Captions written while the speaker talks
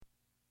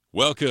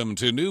Welcome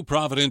to New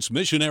Providence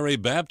Missionary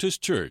Baptist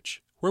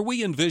Church, where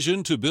we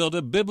envision to build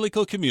a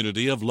biblical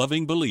community of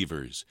loving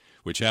believers,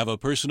 which have a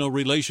personal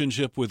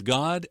relationship with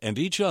God and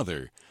each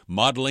other,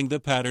 modeling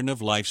the pattern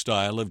of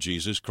lifestyle of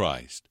Jesus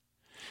Christ.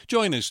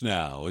 Join us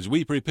now as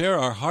we prepare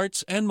our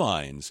hearts and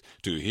minds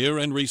to hear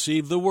and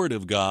receive the Word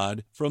of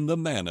God from the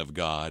man of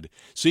God,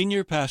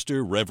 Senior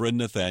Pastor Reverend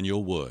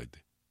Nathaniel Wood.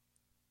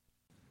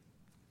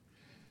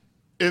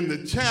 In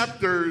the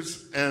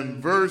chapters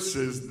and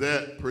verses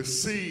that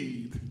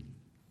precede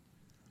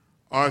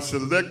our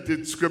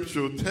selected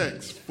scriptural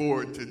text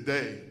for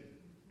today,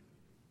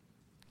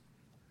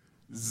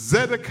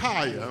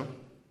 Zedekiah,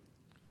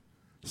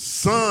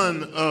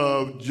 son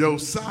of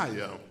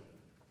Josiah,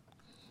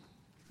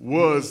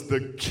 was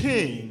the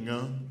king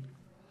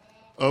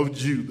of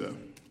Judah.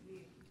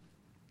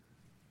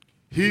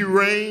 He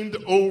reigned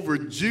over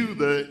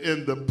Judah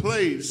in the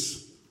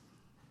place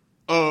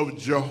of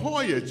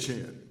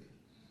Jehoiachin,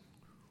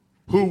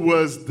 who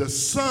was the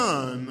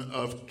son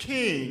of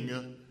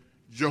King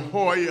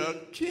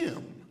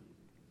Jehoiakim.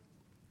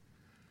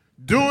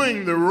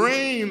 During the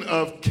reign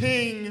of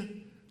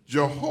King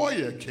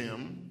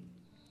Jehoiakim,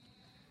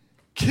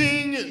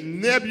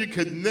 King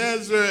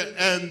Nebuchadnezzar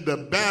and the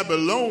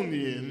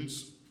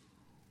Babylonians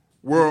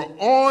were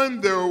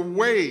on their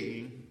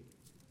way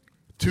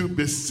to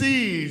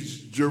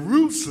besiege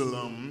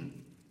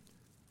Jerusalem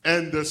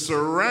and the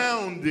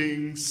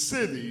surrounding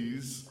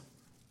cities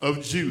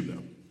of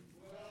Judah.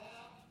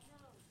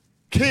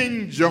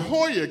 King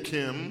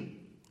Jehoiakim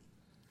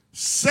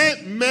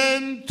sent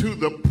men to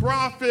the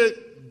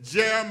prophet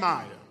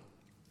Jeremiah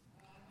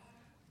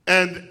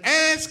and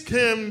asked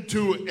him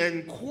to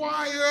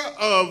inquire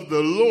of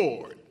the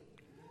Lord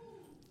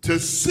to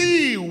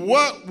see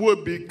what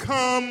would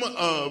become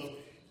of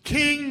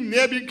King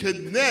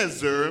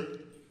Nebuchadnezzar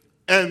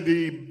and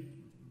the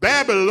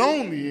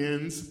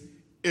Babylonians'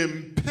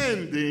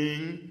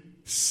 impending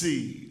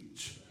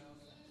siege.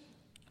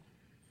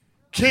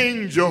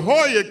 King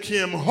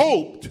Jehoiakim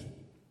hoped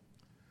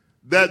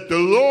that the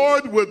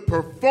Lord would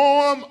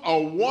perform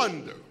a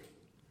wonder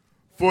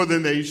for the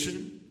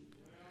nation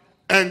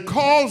and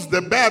cause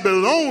the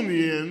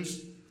Babylonians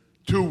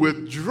to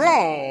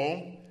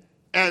withdraw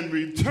and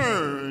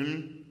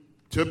return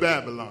to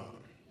Babylon.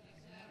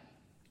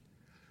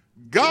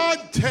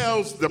 God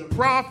tells the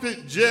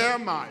prophet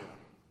Jeremiah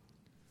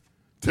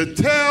to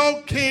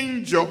tell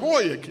King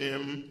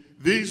Jehoiakim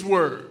these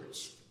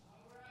words: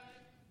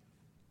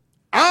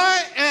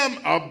 I am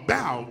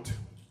about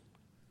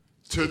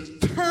to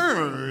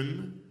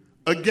turn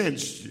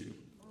against you.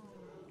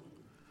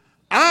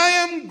 I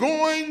am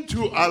going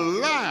to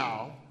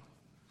allow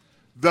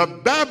the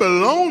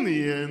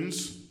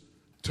Babylonians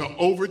to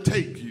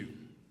overtake you.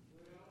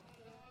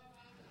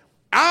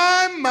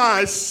 I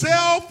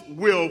myself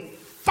will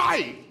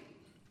fight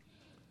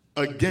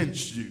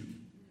against you.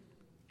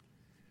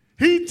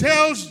 He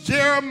tells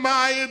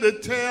Jeremiah to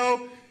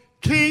tell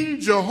King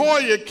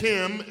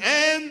Jehoiakim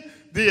and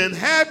the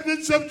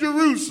inhabitants of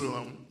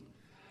Jerusalem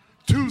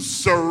to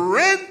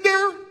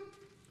surrender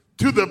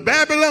to the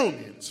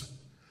Babylonians,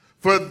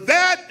 for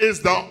that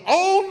is the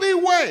only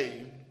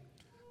way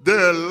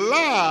their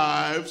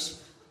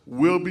lives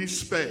will be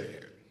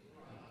spared.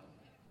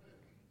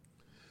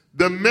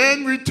 The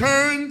men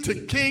returned to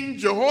King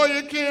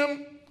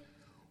Jehoiakim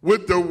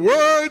with the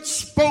words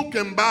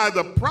spoken by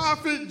the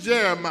prophet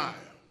Jeremiah.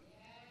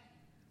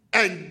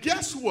 And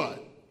guess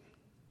what?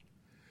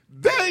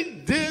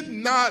 They did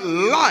not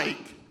like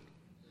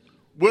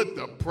what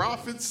the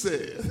prophet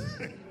said.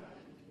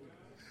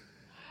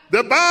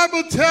 The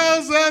Bible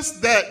tells us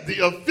that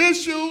the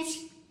officials,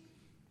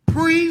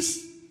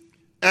 priests,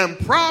 and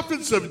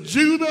prophets of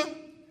Judah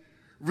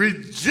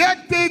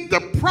rejected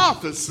the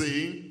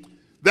prophecy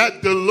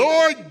that the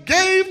Lord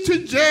gave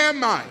to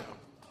Jeremiah.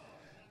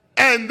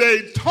 And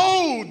they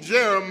told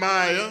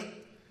Jeremiah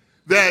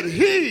that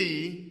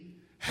he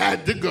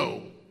had to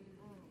go.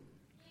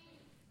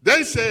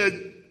 They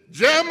said,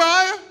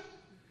 Jeremiah,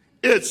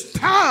 it's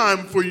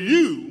time for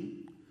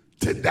you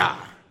to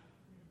die.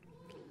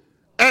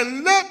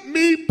 And let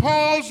me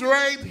pause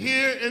right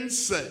here and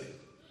say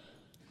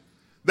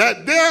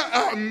that there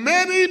are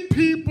many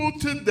people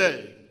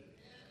today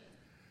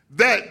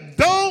that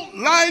don't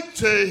like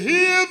to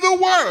hear the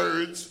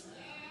words,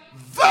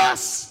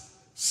 thus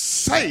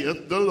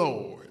saith the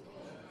Lord.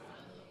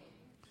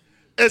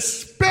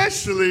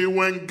 Especially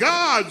when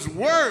God's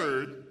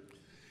word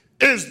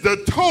is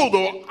the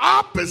total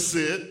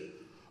opposite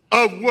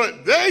of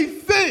what they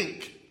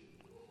think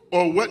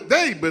or what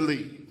they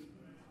believe.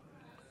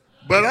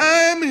 But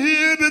I'm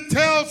here to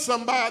tell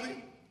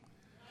somebody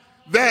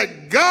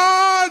that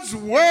God's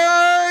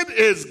word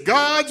is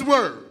God's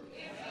word.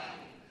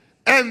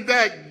 And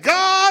that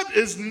God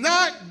is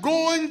not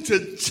going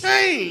to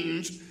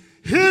change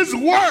his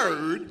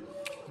word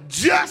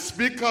just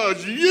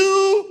because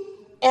you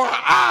or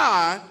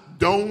I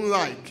don't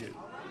like it.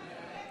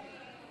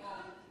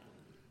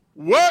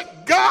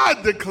 What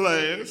God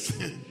declares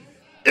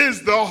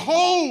is the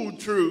whole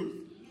truth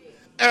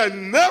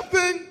and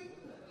nothing.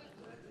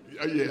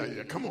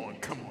 Yeah, come on,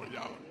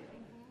 y'all.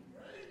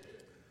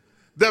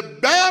 the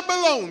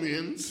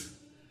Babylonians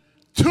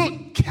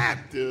took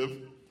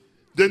captive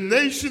the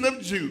nation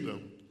of Judah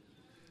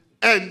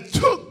and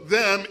took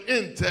them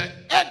into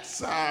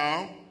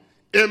exile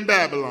in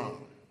Babylon.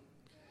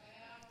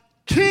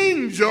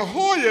 King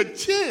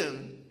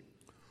Jehoiakim,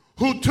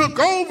 who took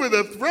over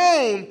the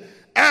throne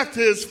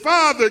after his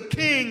father,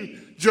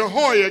 King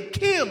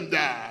Jehoiakim,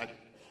 died,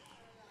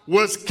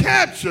 was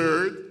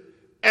captured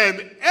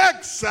and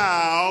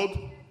exiled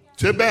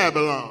to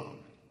Babylon.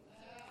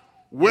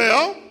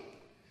 Well,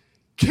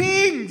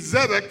 King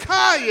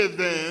Zedekiah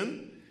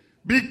then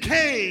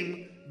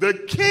became the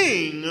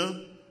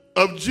king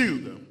of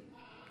Judah.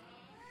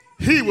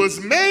 He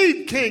was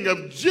made king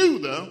of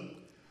Judah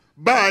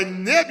by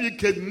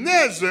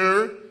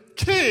Nebuchadnezzar,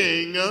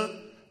 king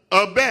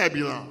of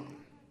Babylon.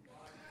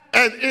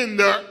 And in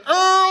the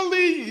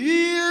early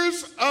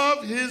years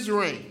of his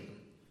reign,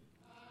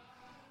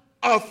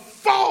 a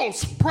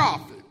false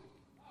prophet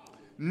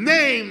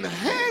named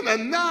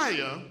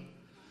Hananiah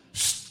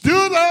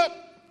stood up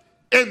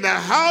in the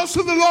house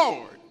of the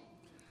Lord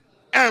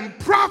and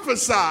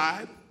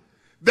prophesied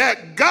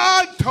that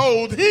God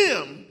told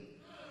him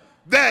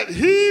that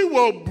he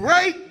will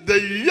break the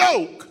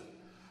yoke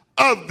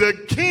of the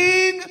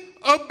king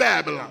of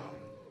Babylon,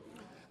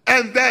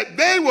 and that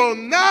they will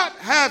not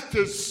have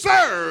to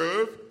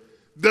serve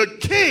the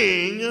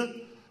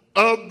king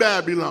of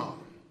Babylon.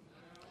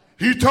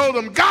 He told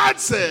them, God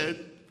said,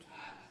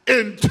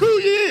 in 2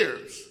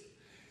 years,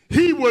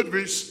 he would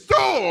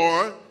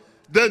restore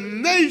the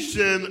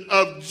nation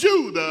of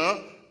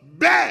Judah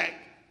back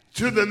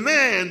to the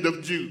land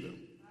of Judah.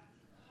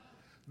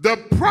 The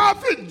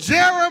prophet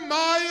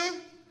Jeremiah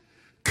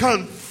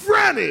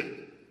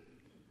confronted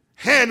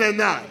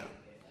Hananiah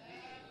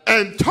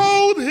and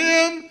told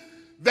him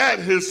that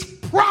his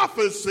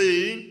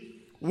prophecy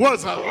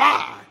was a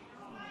lie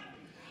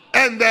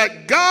and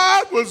that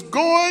God was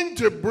going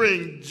to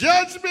bring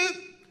judgment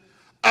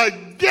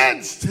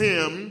against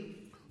him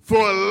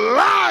for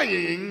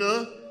lying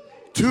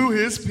to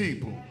his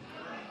people.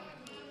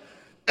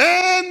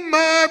 And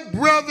my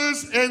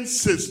brothers and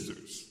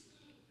sisters,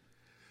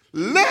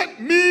 let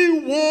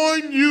me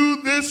warn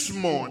you this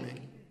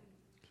morning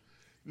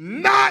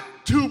not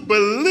to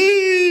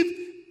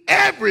believe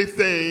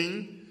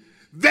everything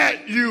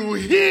that you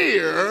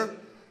hear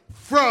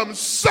from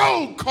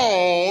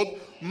so-called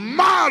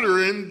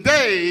modern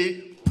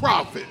day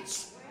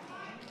prophets.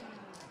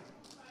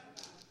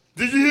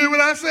 Did you hear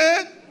what I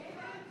said?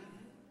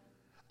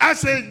 I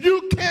said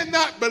you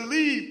cannot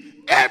believe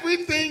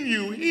everything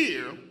you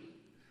hear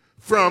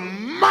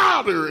from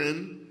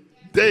modern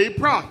day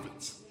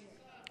prophets.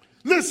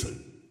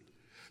 Listen,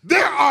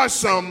 there are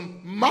some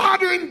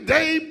modern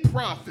day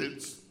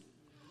prophets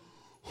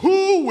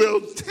who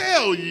will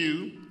tell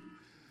you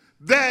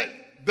that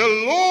the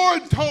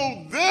Lord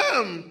told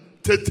them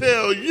to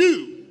tell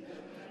you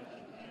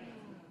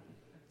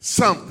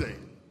something.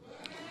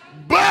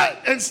 But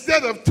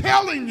instead of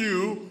telling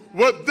you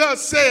what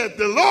thus saith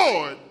the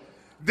Lord,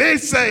 they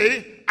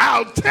say,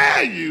 I'll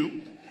tell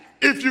you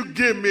if you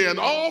give me an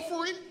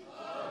offering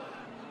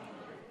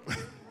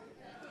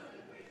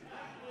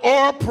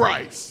or a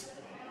price.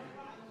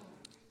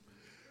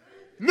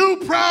 New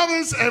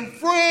Providence and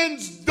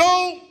friends,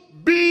 don't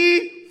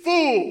be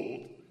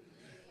fooled.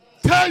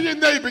 Tell your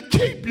neighbor,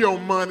 keep your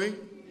money.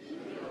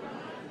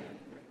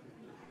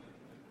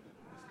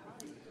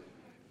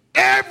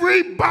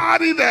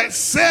 Everybody that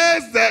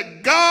says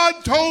that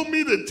God told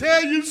me to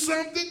tell you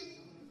something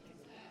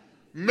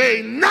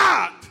may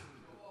not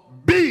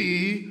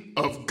be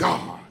of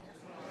God.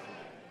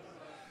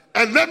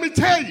 And let me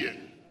tell you,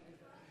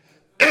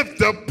 if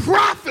the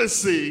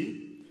prophecy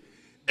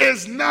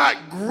is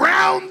not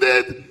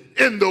grounded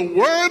in the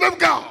Word of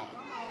God,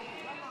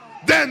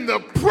 then the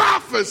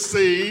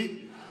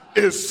prophecy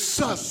is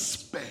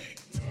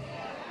suspect.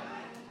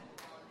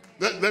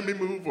 Let me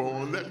move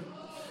on.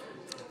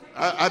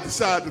 I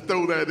decided to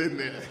throw that in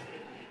there.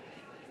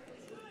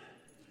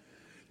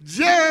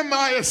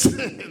 Jeremiah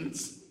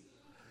sends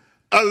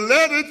a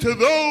letter to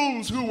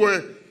those who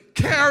were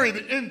carried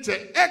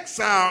into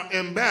exile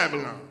in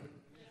Babylon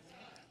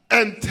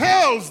and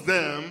tells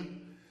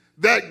them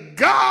that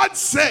God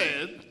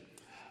said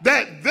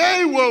that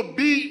they will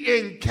be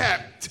in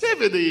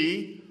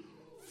captivity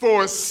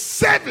for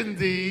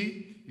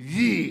 70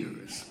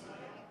 years.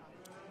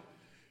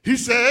 He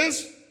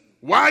says,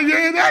 while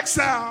you're in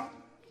exile,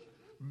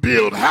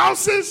 build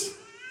houses,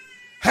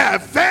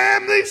 have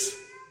families,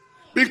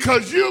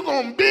 because you're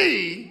going to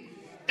be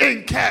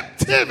in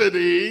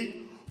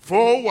captivity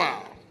for a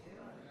while.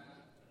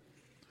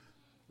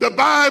 The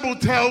Bible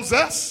tells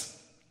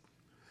us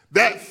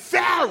that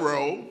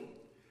Pharaoh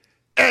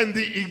and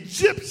the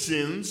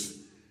Egyptians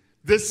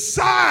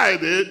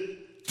decided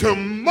to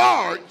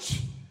march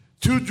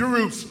to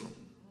Jerusalem.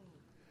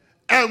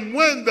 And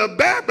when the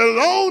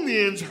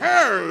Babylonians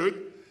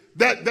heard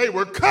that they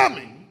were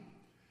coming,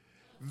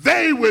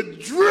 they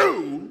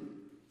withdrew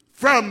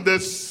from the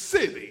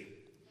city.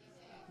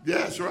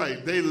 That's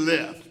right, they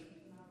left.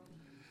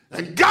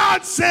 And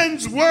God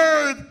sends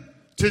word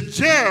to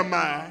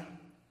Jeremiah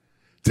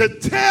to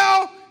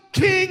tell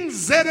King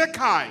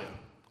Zedekiah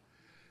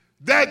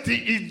that the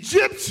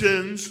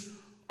Egyptians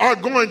are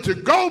going to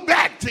go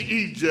back to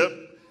Egypt,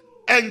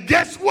 and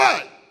guess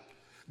what?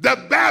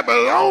 The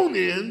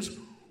Babylonians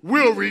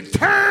will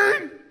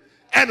return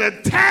and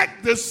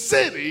attack the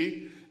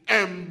city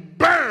and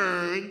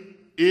burn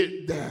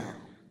it down.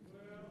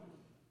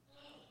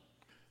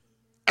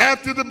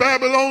 After the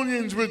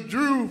Babylonians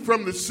withdrew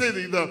from the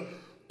city, the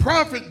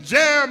prophet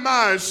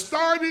Jeremiah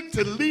started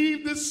to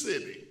leave the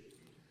city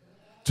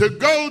to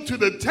go to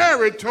the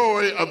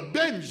territory of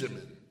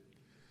Benjamin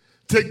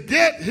to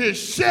get his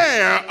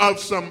share of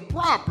some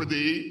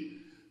property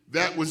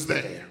that was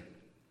there.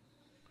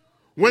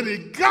 When he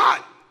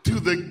got to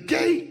the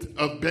gate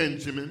of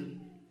Benjamin,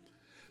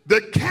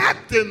 the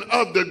captain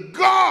of the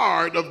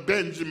guard of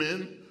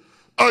Benjamin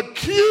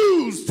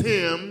accused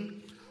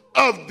him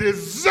of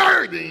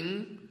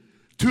deserting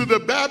to the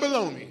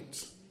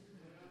Babylonians,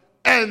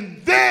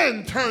 and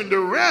then turned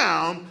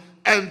around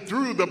and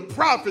threw the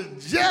prophet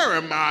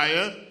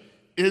Jeremiah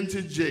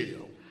into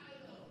jail.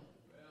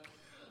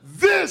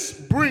 This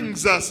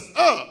brings us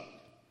up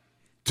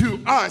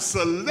to our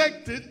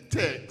selected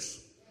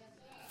text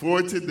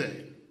for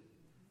today.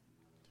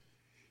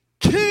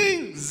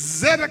 King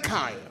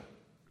Zedekiah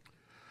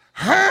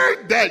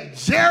heard that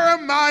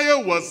Jeremiah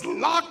was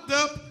locked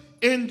up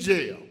in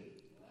jail,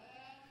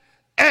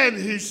 and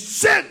he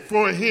sent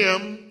for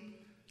him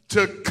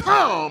to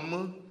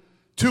come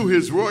to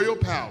his royal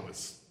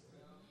palace.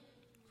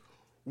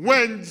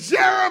 When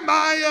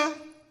Jeremiah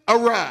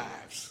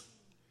arrives,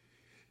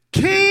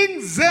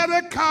 King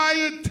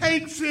Zedekiah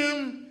takes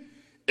him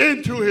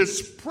into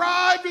his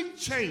private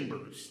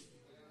chambers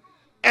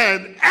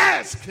and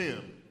asks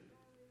him,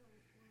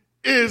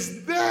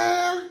 "Is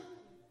there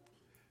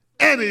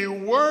any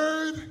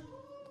word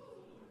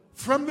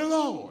from the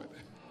Lord?"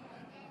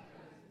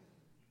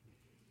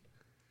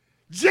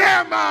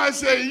 Jeremiah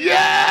said,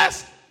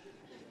 "Yes,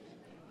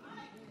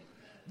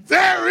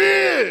 there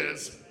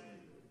is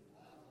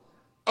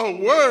a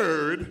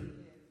word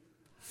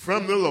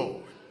from the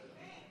Lord."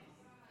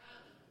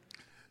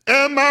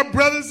 And my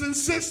brothers and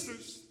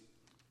sisters,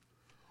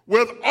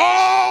 with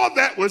all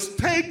that was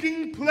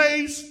taking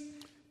place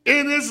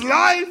in his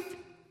life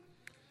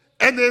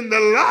and in the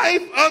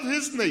life of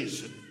his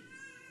nation,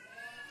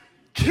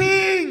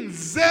 King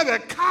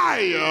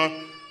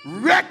Zedekiah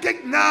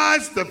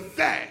recognized the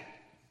fact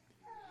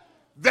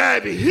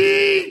that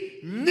he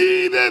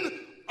needed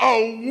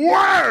a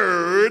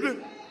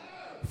word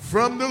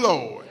from the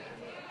Lord.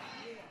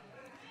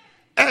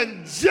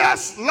 And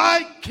just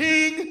like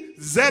King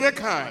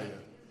Zedekiah,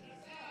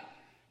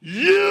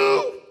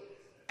 you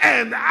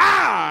and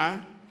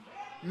I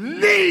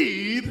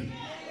need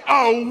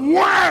a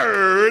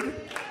word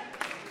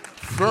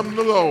from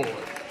the Lord.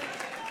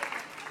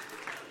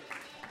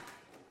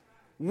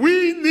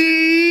 We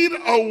need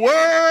a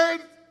word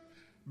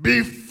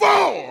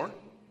before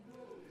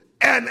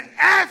and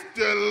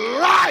after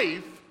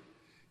life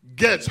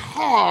gets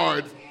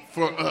hard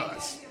for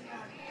us.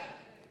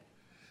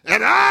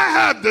 And I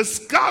have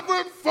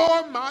discovered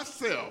for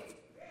myself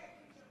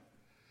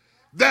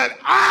that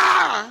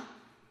I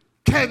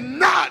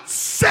cannot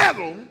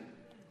settle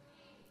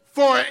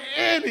for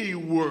any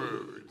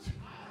word.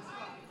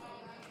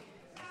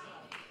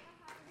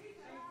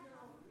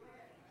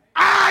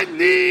 I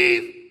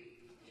need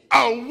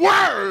a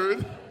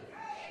word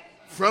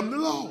from the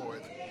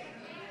Lord.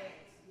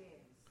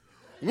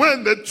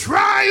 When the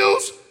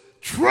trials,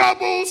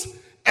 troubles,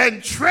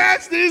 and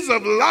tragedies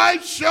of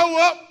life show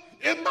up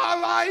in my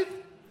life,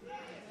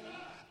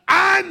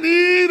 I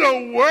need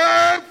a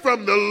word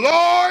from the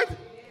Lord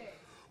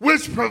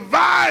which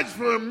provides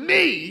for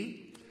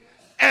me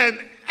an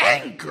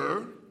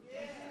anchor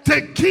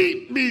to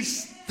keep me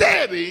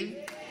steady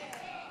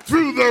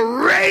through the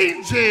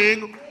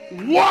raging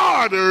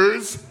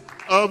waters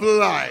of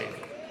life.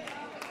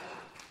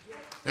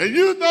 And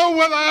you know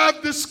what I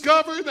have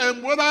discovered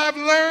and what I have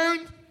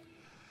learned?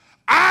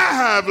 I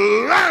have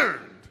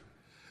learned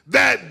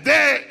that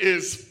there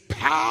is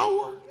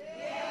power.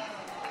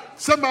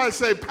 Somebody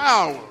say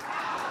power.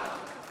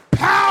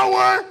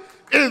 Power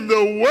in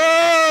the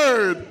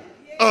word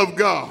of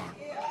God.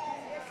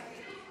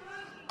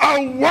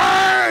 A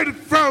word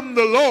from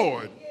the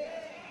Lord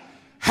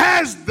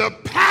has the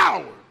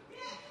power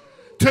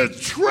to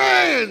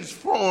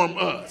transform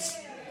us.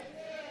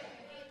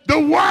 The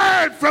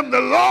word from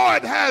the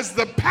Lord has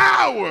the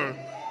power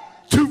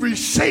to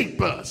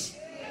reshape us.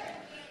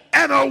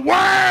 And a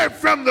word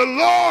from the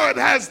Lord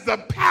has the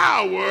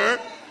power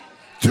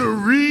to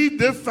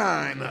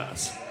redefine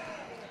us.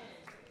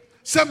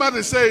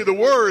 Somebody say the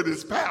word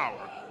is power.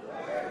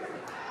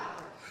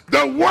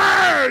 The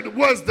word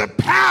was the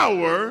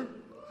power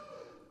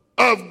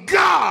of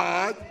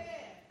God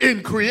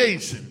in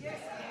creation.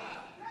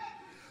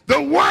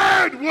 The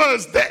word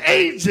was the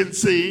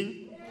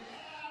agency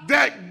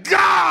that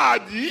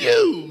God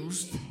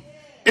used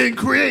in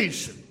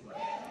creation.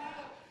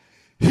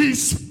 He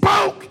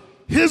spoke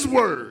his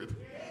word,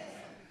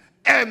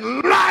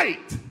 and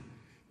light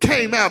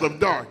came out of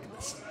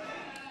darkness.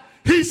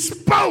 He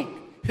spoke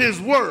his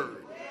word,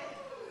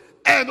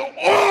 and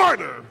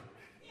order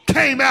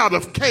came out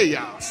of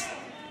chaos.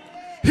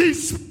 He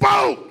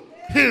spoke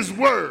his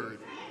word,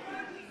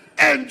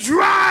 and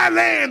dry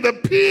land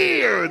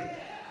appeared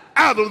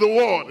out of the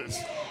waters.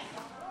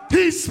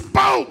 He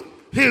spoke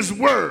his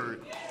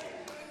word,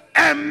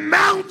 and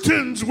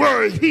mountains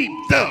were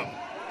heaped up,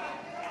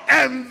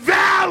 and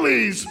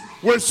valleys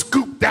were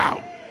scooped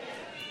out.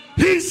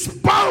 He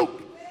spoke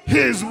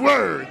his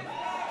word,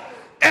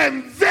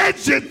 and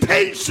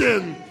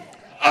vegetation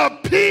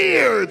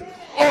appeared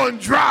on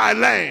dry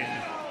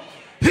land.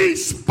 He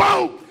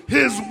spoke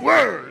his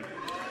word,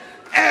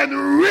 and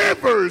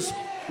rivers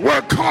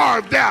were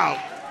carved out.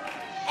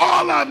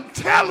 All I'm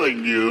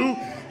telling you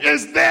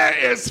is there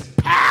is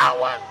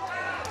power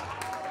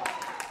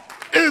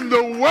in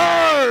the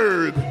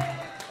word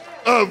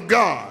of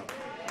God.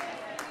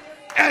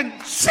 And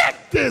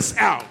check this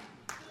out.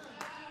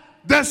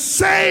 The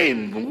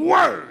same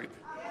word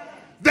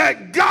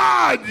that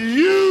God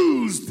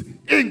used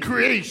in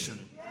creation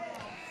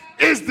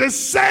is the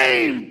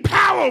same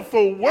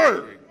powerful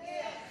word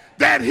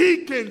that he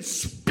can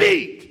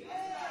speak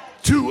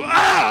to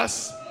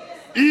us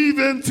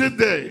even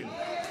today.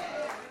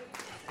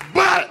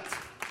 But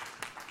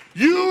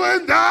you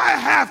and I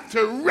have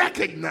to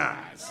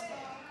recognize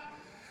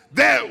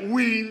that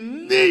we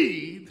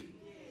need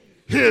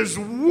his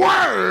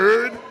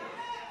word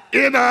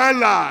in our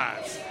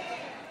lives.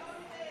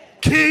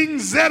 King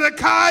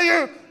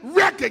Zedekiah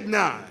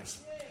recognized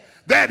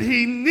that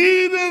he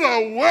needed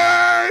a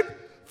word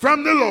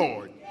from the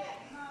Lord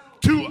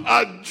to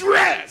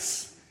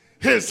address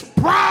his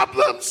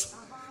problems,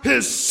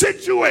 his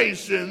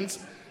situations,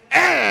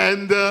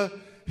 and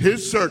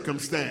his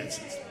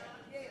circumstances.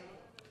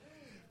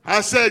 I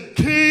said,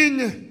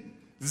 King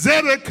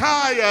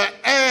Zedekiah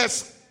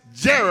asked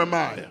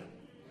Jeremiah,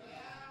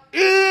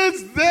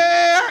 is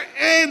there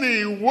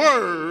any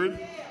word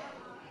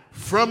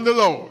from the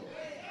Lord?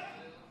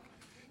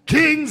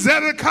 King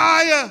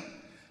Zedekiah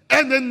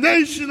and the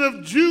nation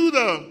of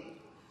Judah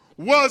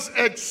was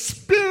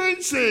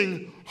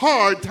experiencing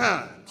hard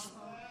times,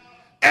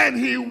 and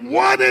he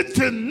wanted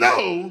to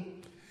know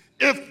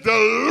if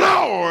the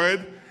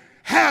Lord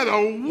had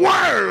a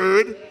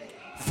word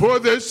for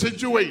their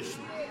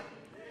situation.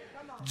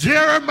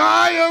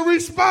 Jeremiah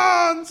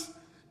responds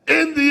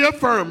in the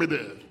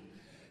affirmative.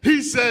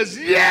 He says,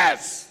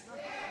 yes,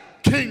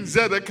 King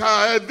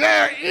Zedekiah,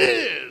 there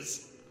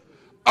is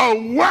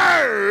a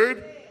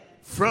word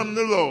from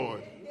the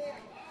Lord.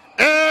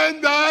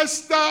 And I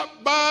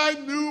stopped by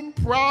New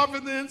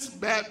Providence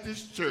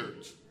Baptist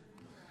Church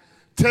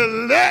to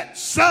let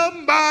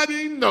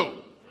somebody know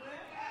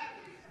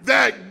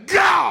that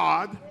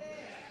God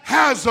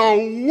has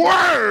a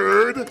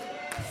word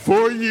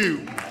for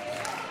you.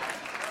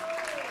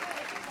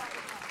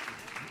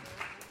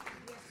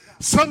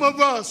 Some of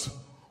us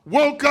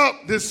woke up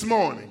this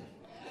morning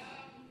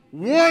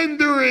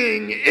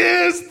wondering,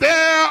 is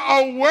there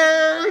a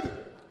word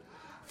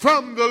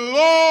from the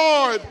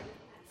Lord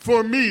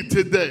for me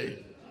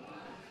today?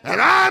 And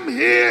I'm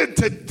here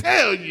to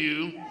tell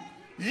you,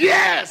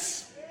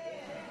 yes,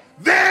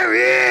 there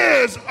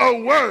is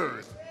a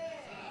word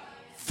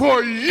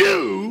for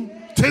you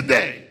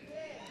today.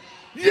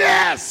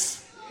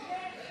 Yes,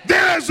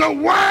 there is a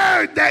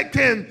word that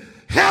can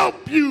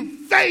help you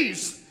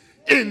face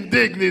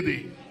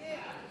indignity.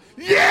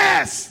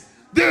 Yes,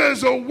 there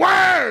is a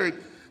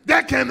word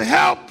that can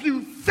help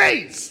you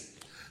face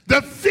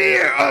the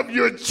fear of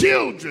your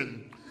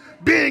children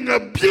being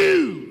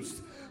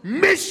abused,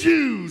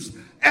 misused,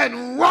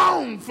 and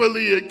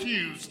wrongfully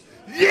accused.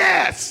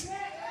 Yes,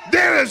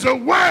 there is a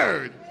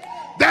word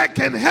that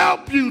can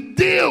help you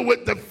deal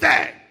with the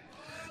fact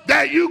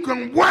that you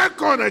can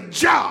work on a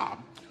job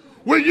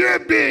where you're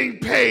being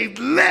paid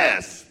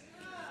less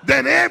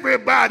than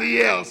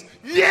everybody else.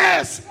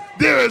 Yes,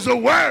 there is a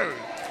word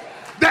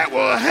that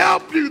will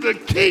help you to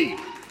keep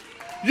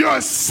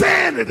your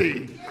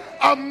sanity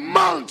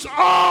amongst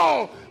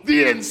all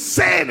the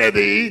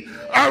insanity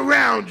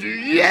around you.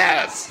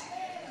 Yes,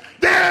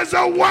 there's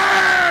a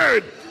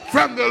word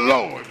from the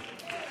Lord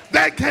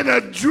that can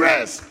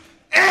address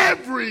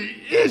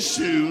every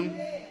issue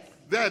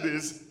that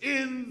is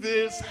in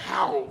this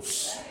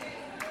house.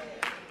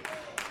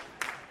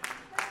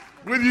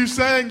 What are you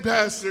saying,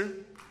 Pastor?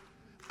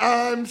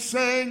 I'm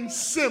saying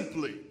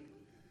simply,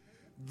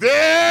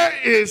 there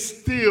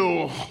is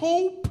still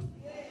hope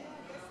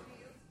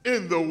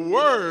in the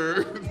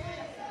word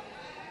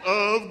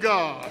of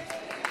God.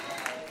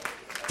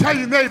 Tell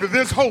your neighbor,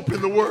 there's hope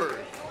in the word.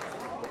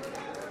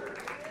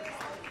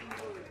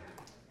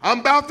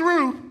 I'm about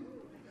through.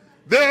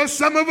 There are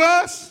some of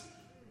us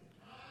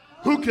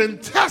who can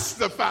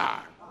testify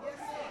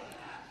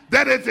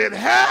that if it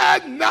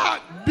had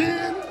not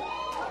been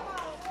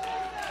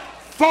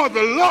for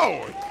the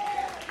Lord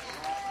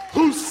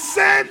who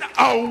sent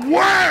a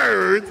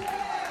word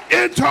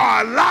into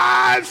our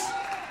lives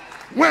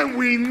when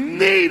we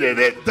needed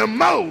it the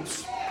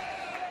most,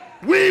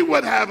 we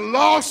would have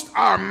lost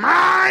our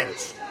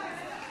minds,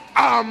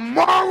 our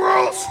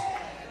morals,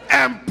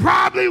 and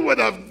probably would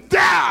have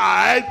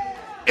died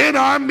in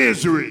our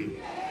misery.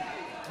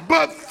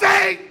 But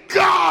thank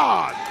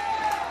God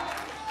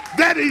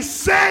that he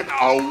sent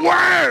a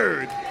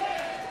word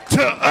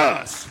to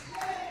us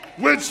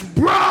which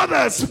brought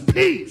us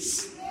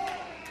peace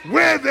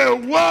where there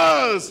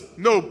was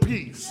no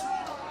peace.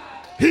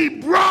 He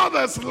brought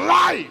us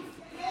life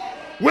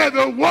where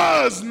there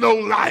was no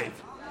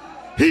life.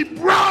 He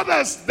brought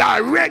us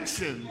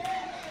direction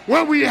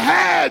when we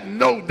had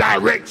no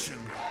direction.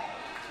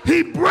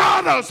 He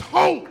brought us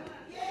hope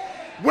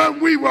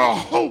when we were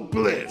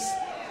hopeless.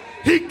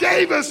 He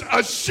gave us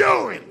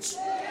assurance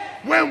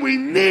when we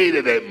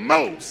needed it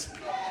most.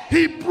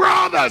 He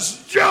brought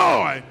us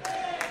joy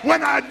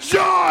when our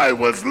joy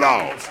was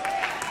lost.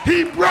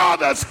 He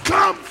brought us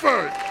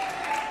comfort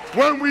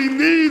when we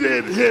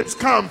needed his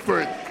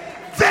comfort.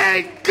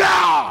 Thank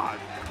God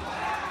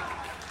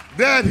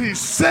that he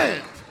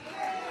sent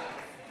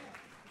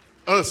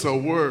us a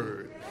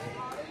word.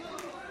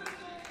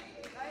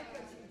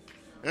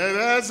 And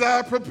as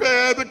I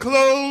prepare to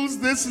close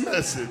this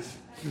message,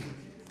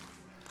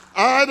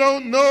 I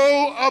don't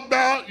know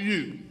about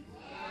you,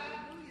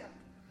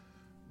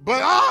 but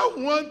I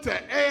want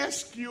to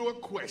ask you a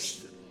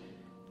question.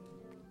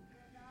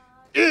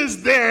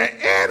 Is there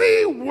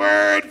any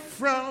word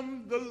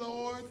from the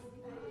Lord?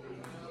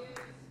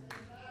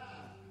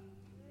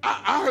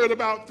 I heard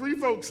about 3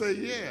 folks say,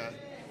 yeah.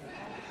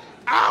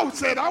 I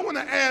said, I want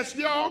to ask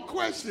y'all a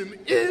question.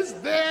 Is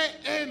there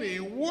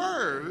any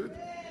word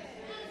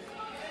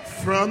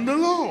from the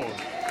Lord?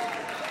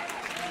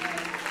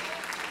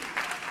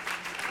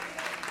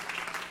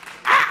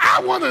 I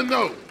want to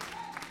know,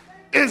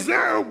 is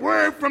there a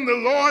word from the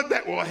Lord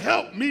that will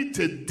help me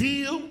to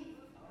deal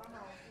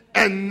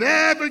and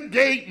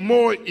navigate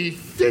more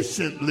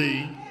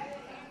efficiently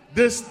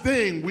this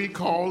thing we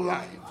call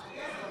life?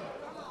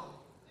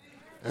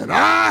 And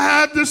I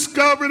have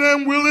discovered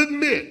and will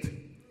admit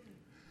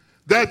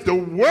that the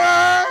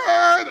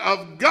word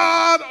of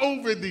God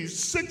over these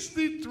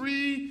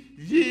 63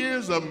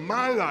 years of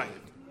my life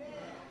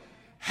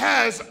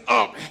has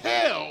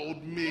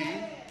upheld me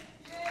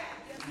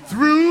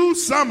through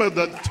some of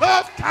the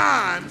tough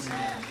times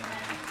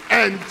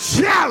and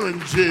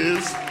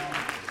challenges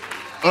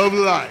of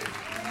life.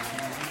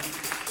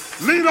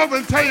 Lean over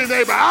and tell your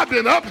neighbor, I've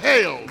been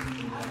upheld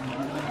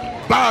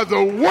by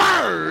the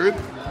word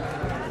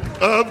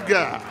of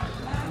God.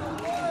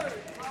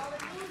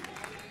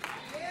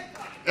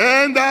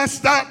 And I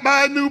stopped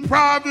by New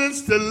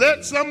Providence to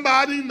let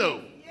somebody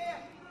know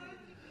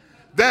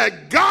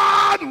that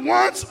God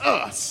wants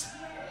us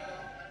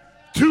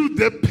to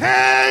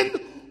depend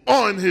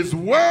on his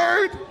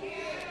word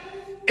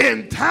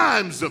in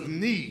times of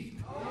need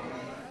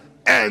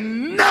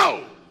and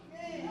know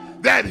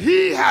that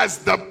he has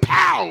the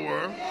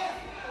power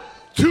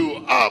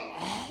to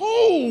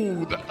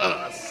uphold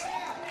us.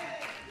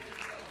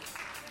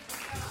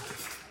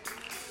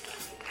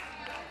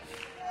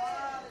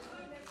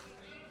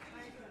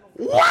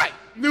 What,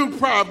 New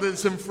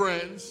Providence and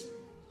friends?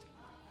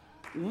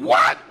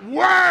 What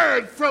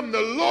word from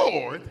the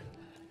Lord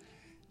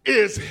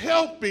is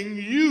helping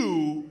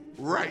you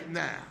right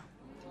now?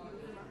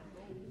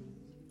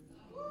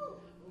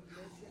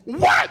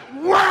 What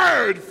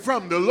word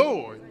from the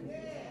Lord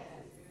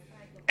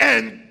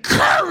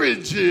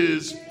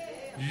encourages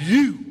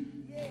you?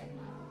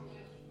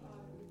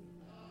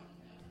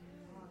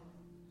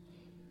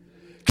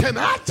 Can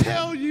I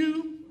tell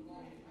you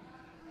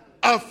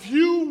a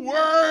few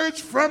words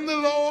from the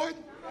Lord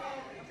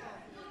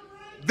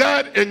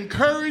that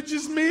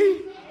encourages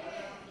me?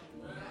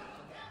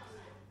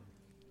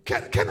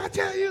 Can I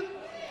tell you?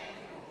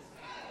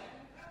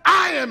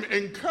 I am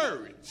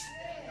encouraged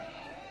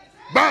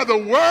by the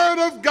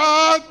word of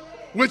God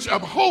which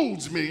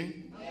upholds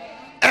me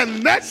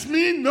and lets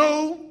me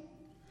know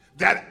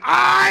that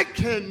I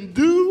can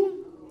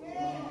do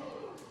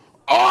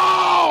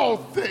all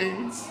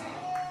things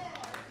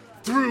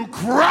through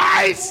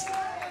Christ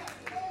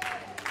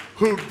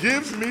who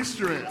gives me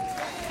strength.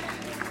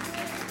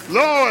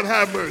 Lord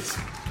have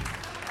mercy.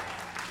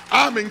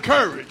 I'm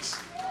encouraged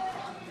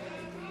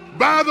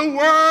by the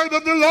word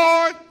of the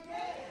Lord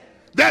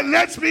that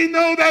lets me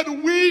know that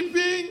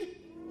weeping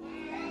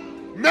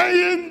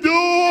may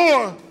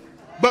endure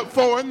but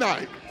for a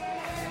night.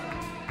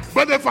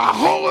 But if I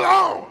hold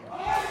on,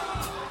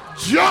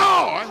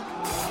 joy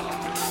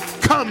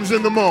comes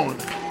in the morning.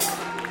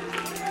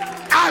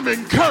 I'm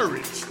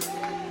encouraged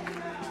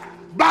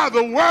by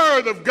the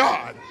word of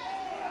God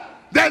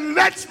that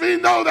lets me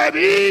know that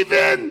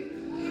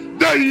even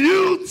the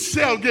youth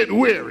shall get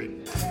weary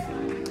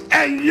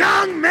and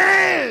young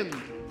men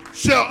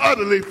shall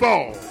utterly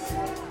fall.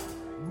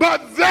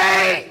 But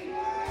they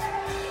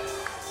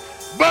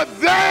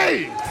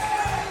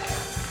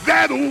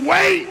that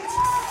wait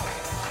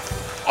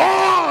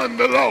on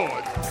the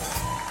Lord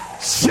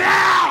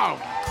shall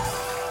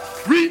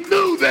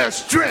renew their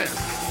strength.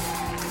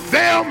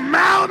 They'll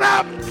mount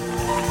up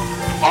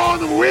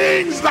on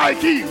wings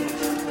like eagles.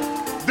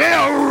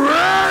 They'll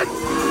run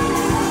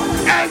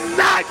and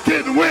not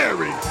get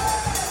weary.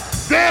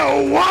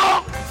 They'll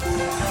walk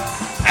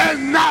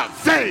and not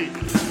faint.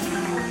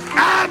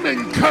 I'm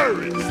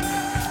encouraged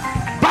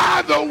by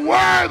by the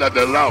word of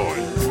the Lord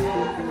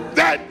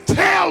that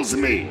tells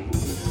me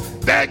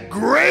that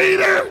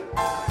greater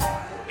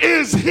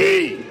is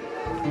he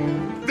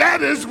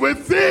that is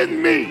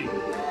within me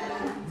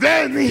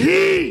than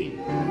he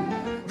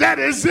that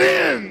is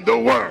in the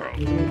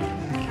world.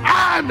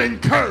 I'm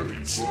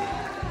encouraged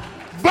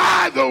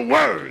by the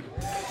word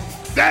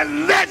that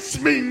lets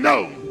me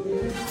know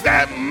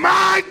that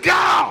my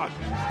God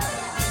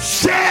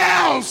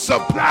shall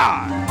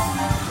supply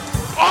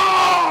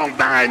all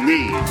thy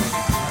needs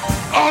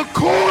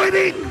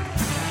according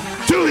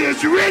to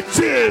his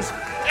riches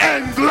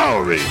and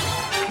glory.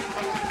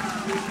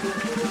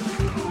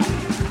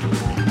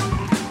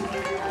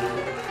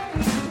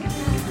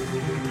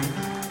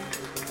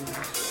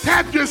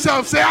 Tap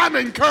yourself, say, I'm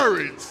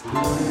encouraged.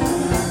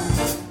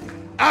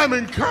 I'm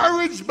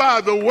encouraged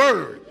by the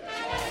word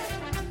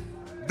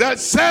that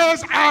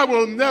says I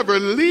will never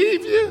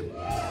leave you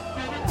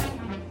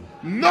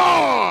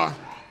nor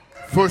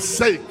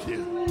forsake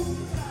you.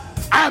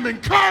 I'm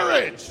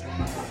encouraged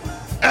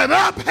and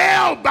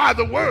upheld by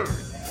the word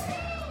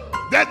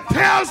that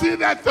tells me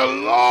that the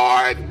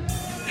Lord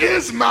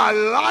is my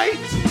light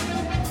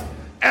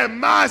and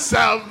my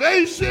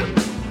salvation.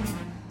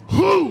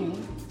 Who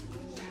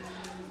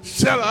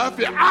shall I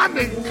fear? I'm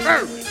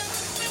encouraged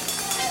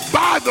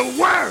by the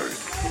word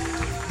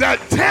that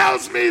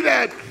tells me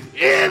that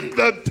in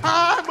the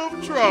time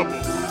of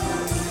trouble,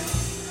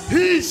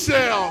 he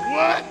shall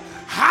what?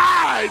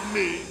 Hide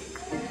me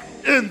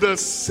in the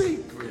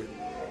secret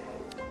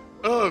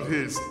of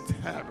his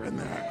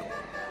tabernacle.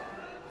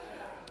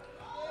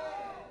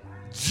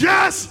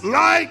 Just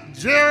like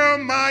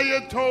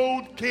Jeremiah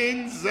told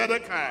King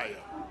Zedekiah,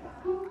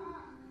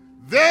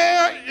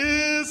 there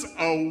is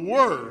a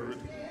word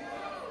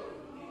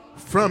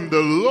from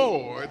the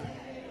Lord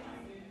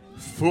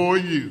for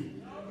you.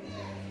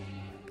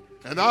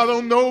 And I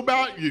don't know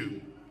about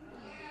you,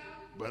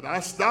 but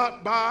I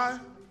stopped by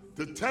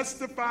to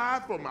testify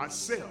for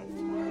myself.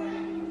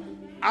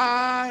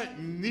 I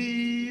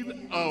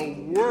need a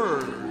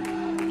word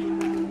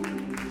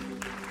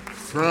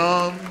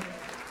from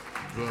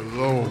the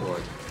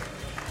Lord.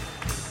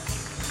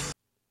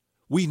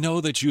 We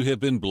know that you have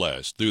been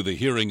blessed through the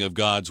hearing of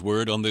God's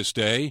Word on this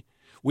day.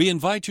 We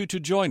invite you to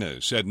join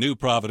us at New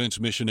Providence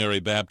Missionary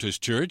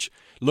Baptist Church,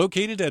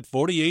 located at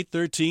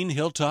 4813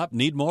 Hilltop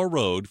Needmore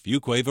Road,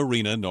 Fuquay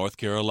Varina, North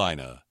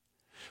Carolina.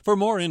 For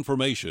more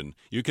information,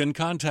 you can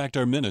contact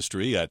our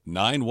ministry at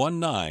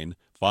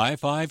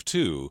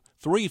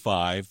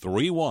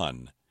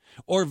 919-552-3531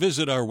 or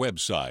visit our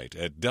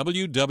website at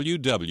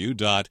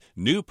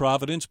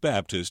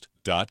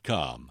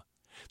www.newprovidencebaptist.com.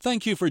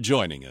 Thank you for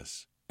joining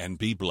us, and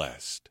be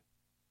blessed.